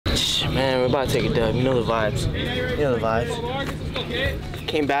Man, we're about to take a dub. You know the vibes. You know the vibes.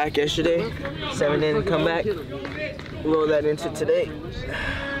 Came back yesterday, 7-inning comeback. Roll that into today.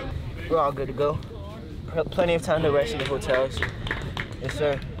 We're all good to go. Plenty of time to rest in the hotels. Yes,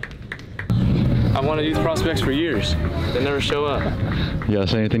 sir. I wanted youth prospects for years. They never show up. You gotta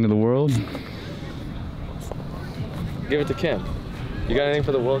say anything to the world? Give it to Kim. You got anything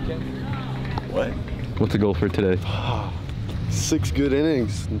for the world, Kim? What? What's the goal for today? 6 good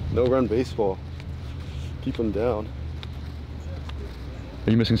innings, no run baseball. Keep them down.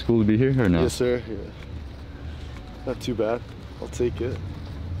 Are you missing school to be here or no? Yes, sir. Yeah. Not too bad. I'll take it.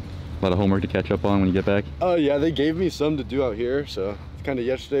 A lot of homework to catch up on when you get back? Oh, yeah, they gave me some to do out here, so kind of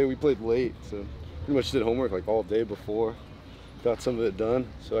yesterday we played late, so pretty much did homework like all day before. Got some of it done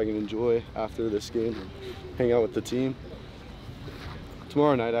so I can enjoy after this game and hang out with the team.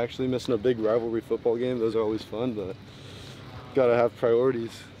 Tomorrow night, actually, missing a big rivalry football game. Those are always fun, but gotta have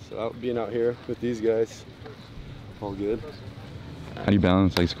priorities. So being out here with these guys, all good. How do you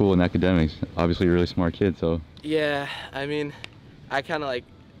balance like school and academics? Obviously you're a really smart kid, so. Yeah, I mean, I kind of like,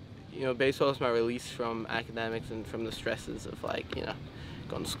 you know, baseball is my release from academics and from the stresses of like, you know,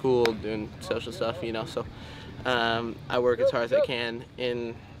 going to school, doing social stuff, you know, so I work as hard as I can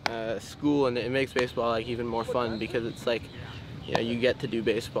in school, and it makes baseball like even more fun because it's like, you know, you get to do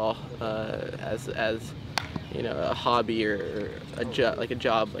baseball as you know, a hobby or a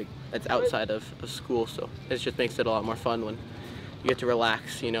job like that's outside of school, so it just makes it a lot more fun when you get to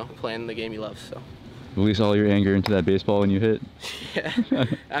relax, you know, playing the game you love. So Release all your anger into that baseball when you hit. Yeah,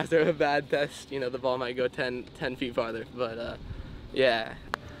 after a bad test, you know, the ball might go 10 feet farther, but yeah,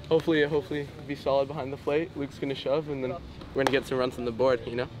 hopefully be solid behind the plate. Luke's gonna shove, and then we're gonna get some runs on the board.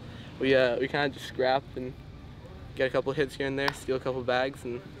 You know, we kind of just scrap and get a couple hits here and there, steal a couple bags,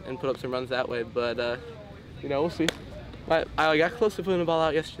 and put up some runs that way. But you know, we'll see. I got close to putting the ball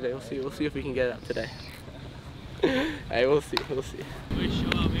out yesterday. We'll see if we can get it out today. Hey, we'll see.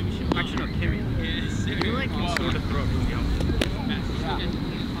 Actually, no, Kimmy. You like can sort of throw it from the outside.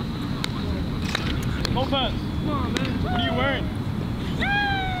 Lopez! Come on, man. What are you wearing?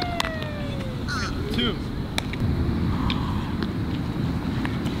 2.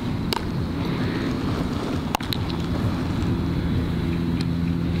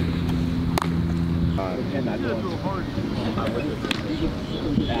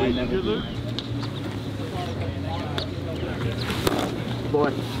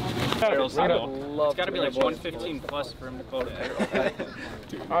 Boy. It's got to be like 115 plus for him to call it a barrel.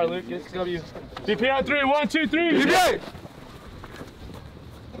 All right, Luke, it's gonna be BPA on 3. 1, 2, 3. BPA!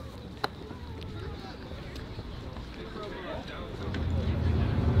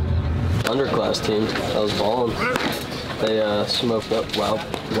 Underclass team that was balling. They smoked up wow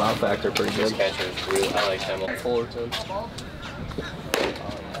factor pretty good. This catcher is real. I like him. Fullerton.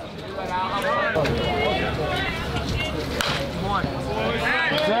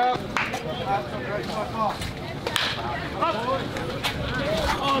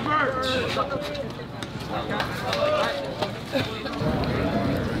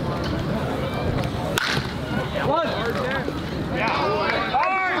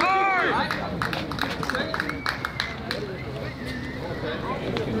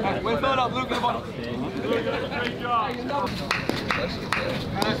 Way fill it up, Luke. Great job.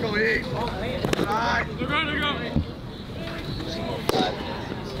 Let's go, E. All right.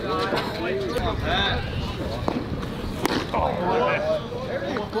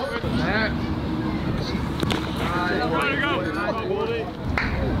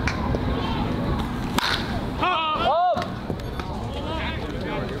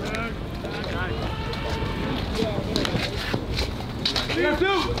 They're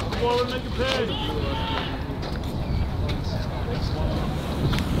go. Yeah,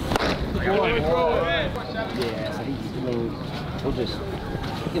 so he'll just,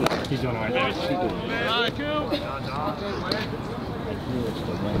 you know, He's doing all right. Where's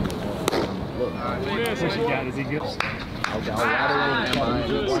he got? Is he good? I'll rattle him.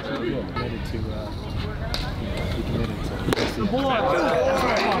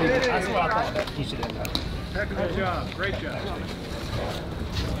 That's what I thought he should have done. Good job. Great job.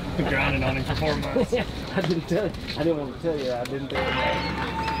 Been grinding on him for 4 months. I didn't tell you. I didn't want to tell you. I didn't tell you.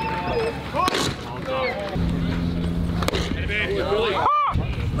 Boy.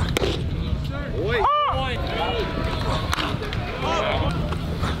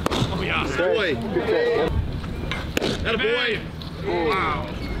 Boy. That a boy. Wow.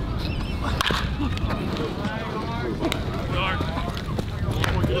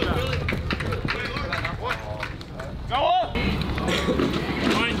 Go up.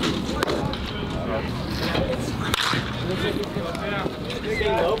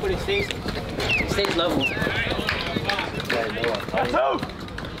 but he stays level.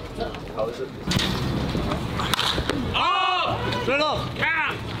 How is it? Oh! Straight off!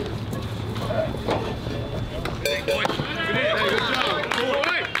 Cap! Good job.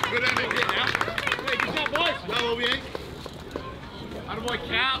 Good ending get now. Hey, good job, boys. Well, OBA. Attaboy,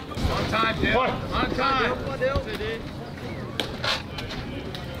 Cap. On time, Dale. On time. Good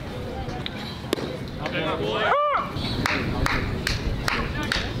boy.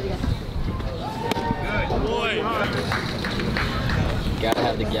 Gotta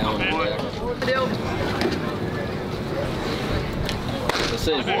have the gallon there. Let's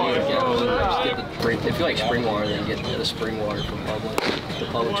say if you want a gallon, just get the spring. If you like spring water, then get the spring water from Publix. The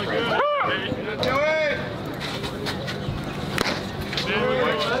Publix spring.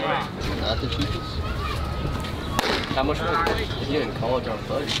 Not the cheapest. How much was it? If you in college on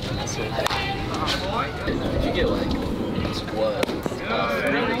budget, then that's it. If you get like, it's what?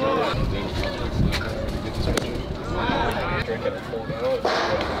 Drink it a full gallon.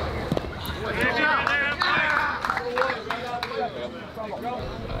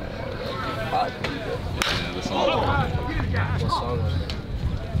 What song was it?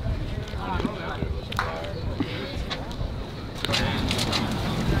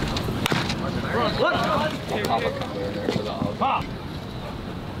 What? I'll pop a couple in there for the olive.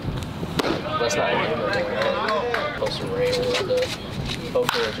 That's not even supposed to rain.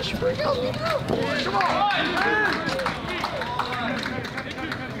 Hopefully it'll just sprinkle though.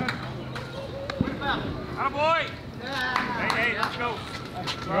 Attaboy! Hey, let's go.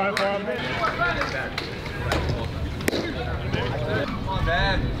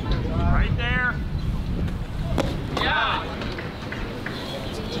 Right there. Yeah.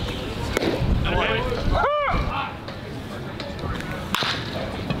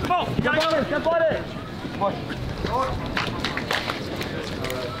 Come on, get on it. Come on.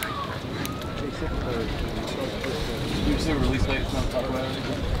 You see release late, it's not talk about it.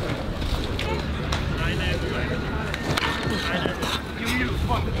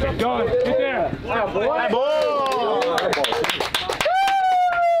 Keep going. Get there. Yeah, boy.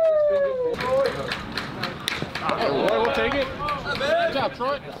 We'll take it. Good job,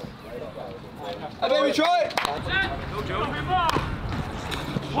 Troy. Hey, baby, Troy. Go, Joe.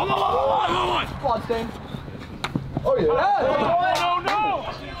 One. Come on, Sting. Oh, yeah. No.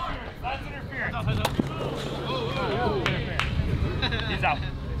 That's interference. He's out.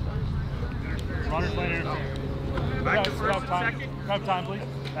 Runner's lane interference. Back to first and second. Grab time, please.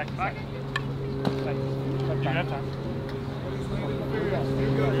 Back. You have time.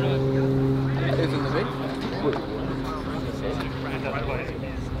 Is it the big?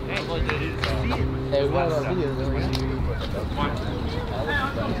 Hey, we got a video there.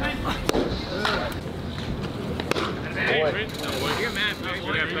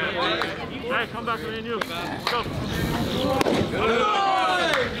 Hey, come back to me and you. Go.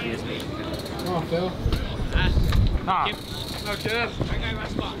 Come on, Phil. No, Jeff. I got my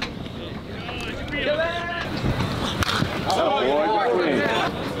spot. Oh, yeah.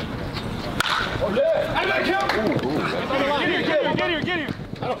 Hey, get here.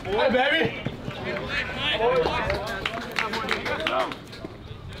 Hey, baby.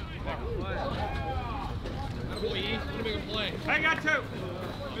 I got two.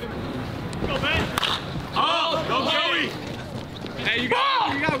 Go, man. Oh, go, Joey. Hey, you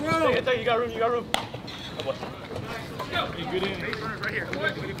got room. You got room. Hey, good in. Right here.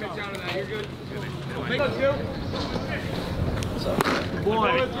 You're good. Make us two.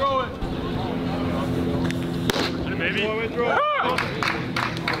 Boy, throw it. Baby. Boy, throw it.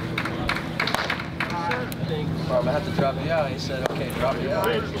 I'm gonna have to drop it out. He said, okay, drop it out.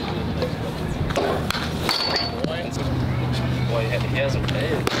 Boy, he hasn't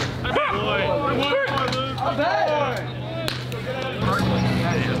paid. Boy. I'm back.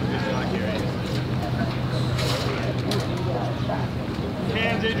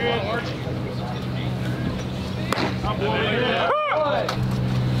 Hands, Adrian. I'm boy.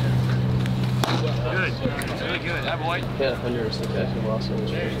 Good. Really good. That boy. Yeah, under a suggestion also.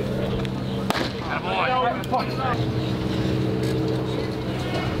 That boy.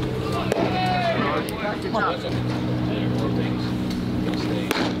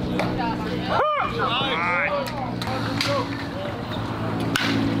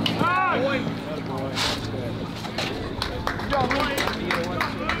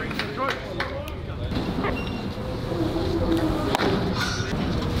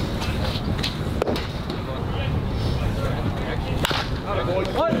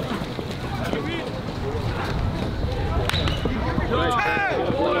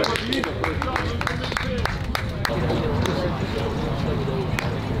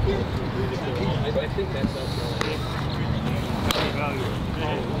 think that's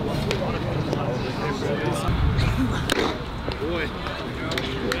Boy.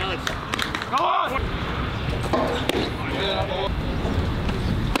 Come on!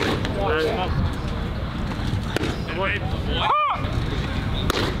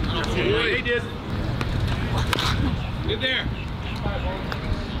 He did. Get there.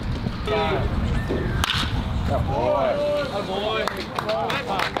 Boy.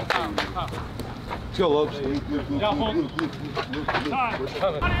 Let's go, Lopes.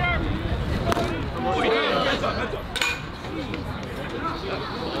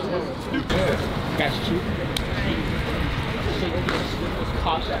 Catch two.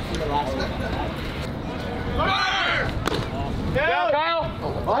 Caught that from the last one. Kyle!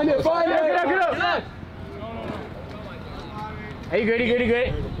 Find it, find it! Get up! Hey, good.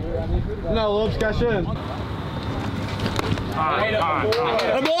 No, Lopes, cash in. Hey,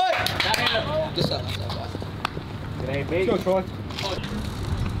 boy! Just up. Let's go, Troy.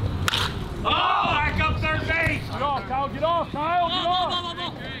 Oh, back up third base. Get off, Kyle. Get off. No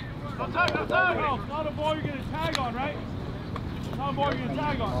tag. It's not a ball you're going to tag on, right? It's not a ball you're going to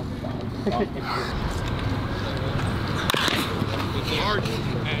tag on. Hard.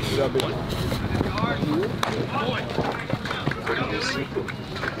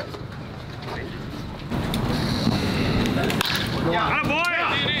 Yeah, boy.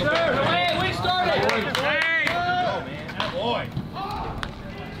 Hey, we started! Hey! Boy.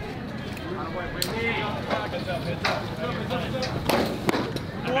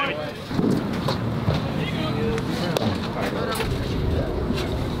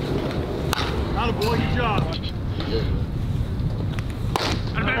 Not a boy, good job.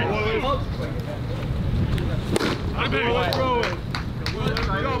 Not a baby. Not a baby. Let's throw it.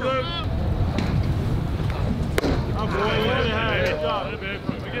 Go, Luke. Oh, boy, look at the head. Good job. We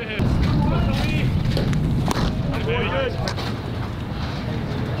get hit. Not a baby.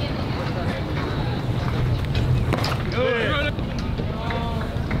 Good.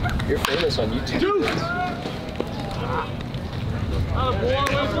 You're famous on YouTube. Dude! Oh, boy,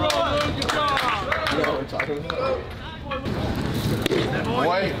 let's roll, Luke. Good job. You know what we're talking about?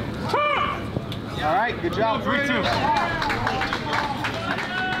 Boy. All right, good job. 3-2.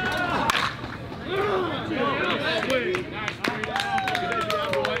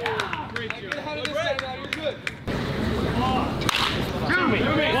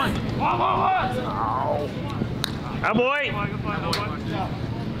 That boy.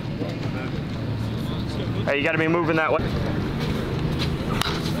 Hey, you got to be moving that way.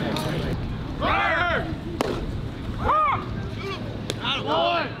 Fire!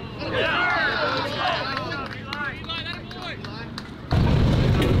 Boy!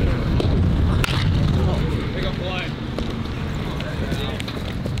 Pick up play.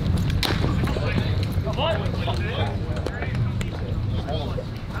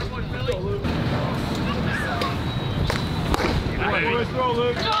 Let's go,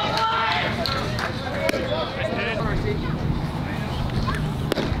 Luke.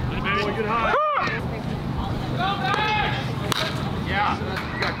 Good high. Yeah.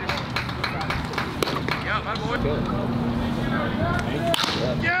 Yeah, my boy.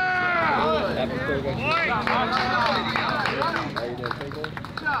 Yeah! Boy!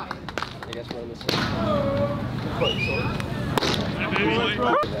 I guess we're on the same.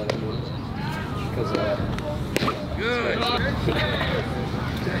 Good.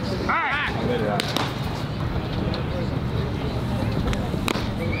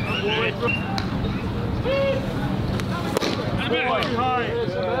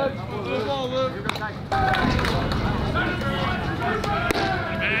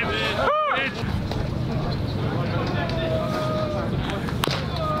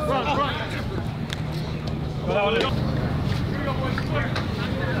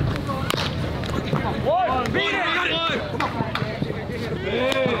 Beat it!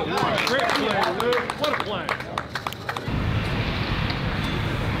 Great play, Luke. What a play.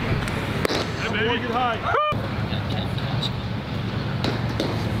 Hey, baby, get high.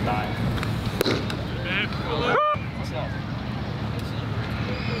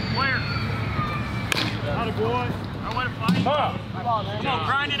 Where? Not a boy. I want to fight. Come on,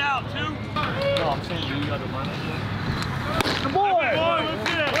 grind it out, too. No, I'm saying you got to run it. The boy! Hey, boy, let's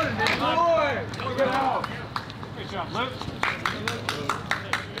get it. The boy! Get out. Good job, Luke.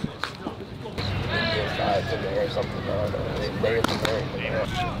 Sides in there or something. They in there.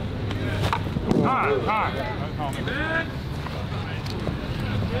 High.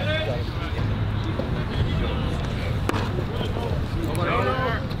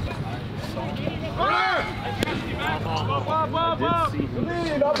 I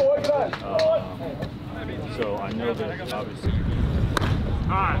did see him. So I know that obviously.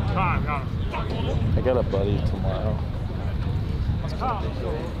 Time, got him. I got a buddy tomorrow. Let's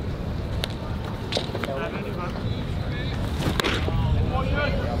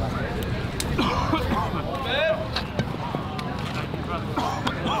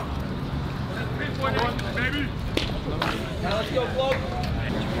go, Flo.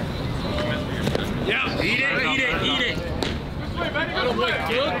 Yeah, eat it.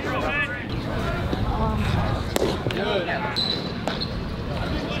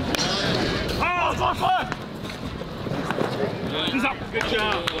 Good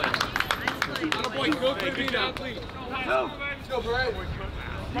job. Let's go, Brad.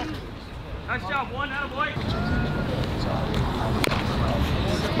 Nice job, one. Attaboy.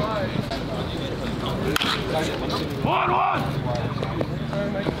 One.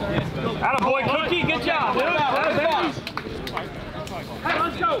 Attaboy, Cookie. Good job. Hey,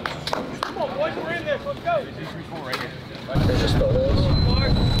 let's go. Come on, boys. We're in this. Let's go. They're just photos.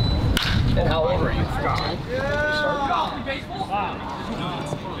 And how old are you?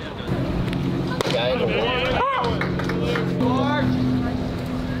 Guy in the wall.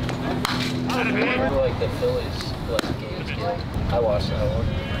 I remember like the Phillies games. I watched that one.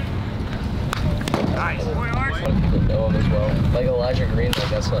 Nice. A lot of people know him as well. Like Elijah Green, I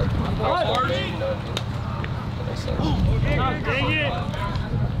guess like household name, you know what I mean? That makes sense. Dang it!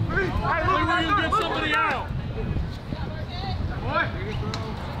 Hey, look, we're gonna get somebody out.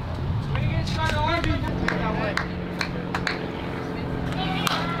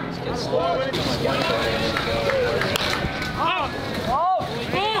 Let's get started.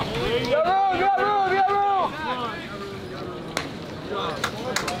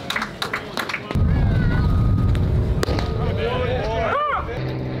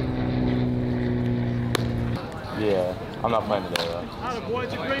 Yeah, I'm not playing today though.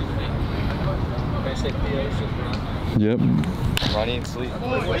 Yep. Ronnie and sleep.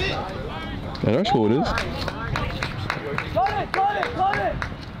 At our school it is. Cut it!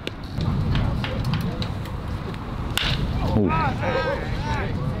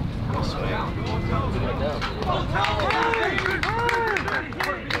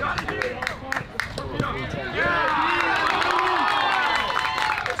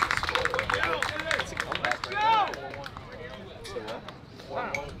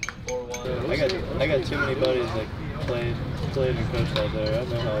 I got too many buddies that played and coached out there. I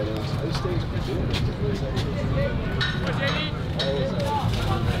know how it is.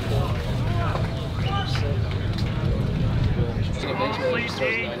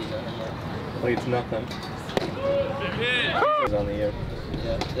 Like it's nothing. He's on the air.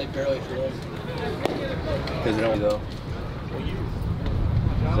 Yeah, they barely feel it. Because they don't go.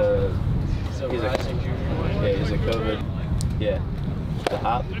 He's a rising junior. Yeah, he's a COVID. Yeah. The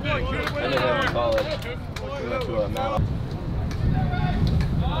hop. I knew him in college. We went to a mountain.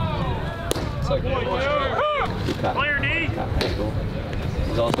 It's like Player D. high school.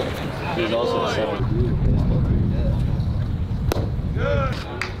 He's also a center. Good.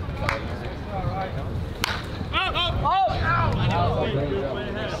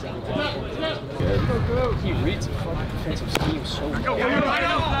 He reads a fucking defensive scheme so well.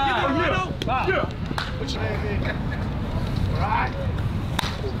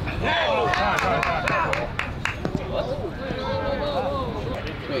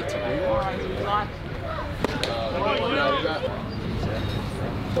 Wait,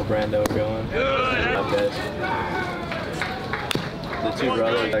 So Brando going. Guys. The two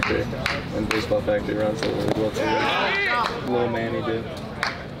brothers factory and baseball factory runs the league well too. Little Manny do.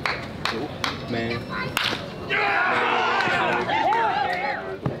 Manny.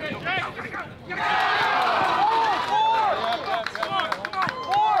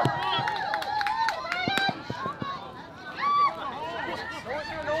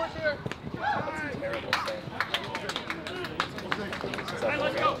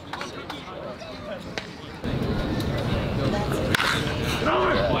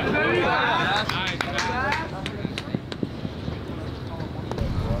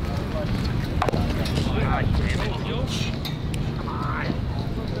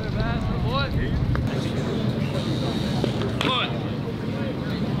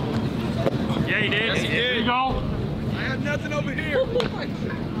 Yeah, he did. Here you go. I have nothing over here.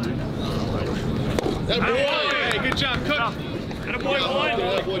 That boy. Hey, good job, Cook. That a boy one.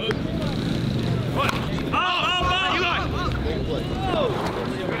 What? Oh, you got.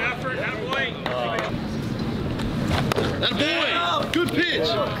 Good effort, that boy. That boy. Good pitch.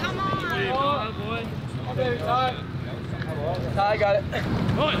 Come on. Boy. Ty got it.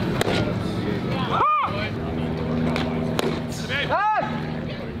 One.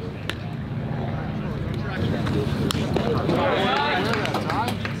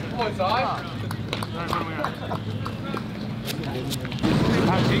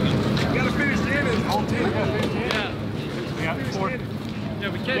 gotta finish the inning. Whole team gotta finish the inning. Yeah. We got 4. Yeah,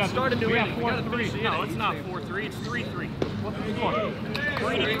 we can't start a new inning. We gotta finish the inning. No, it's not 4-3. It's 3-3. What's the score?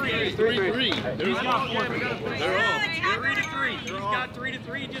 3-3. 3-3. He's got 4-3. They're all 3-3. He's got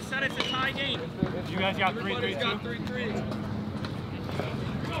 3-3. He just said it's a tie game. You guys got 3-3 too? 3-3.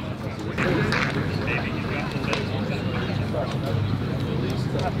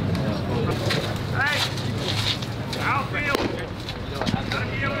 Hey! Outfield! Gotta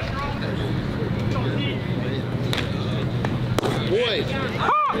be able to throw. Boy!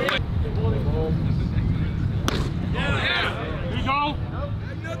 Yeah! Here you go!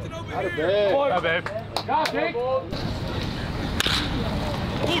 Nothing over here! Hi, babe. Got it, Jake!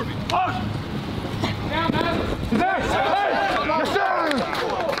 Push! Down, man! Yes, sir!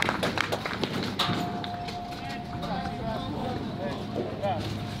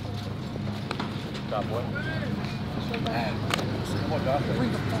 Stop, boy. Come on, Josh.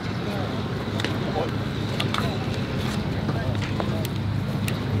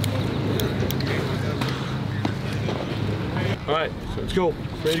 All right, so let's go.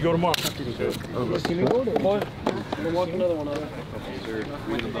 Ready to go tomorrow. Can we go to? Boy, we'll walk another one over. Okay, sir.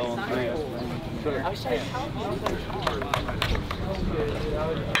 Ring the bell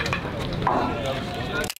and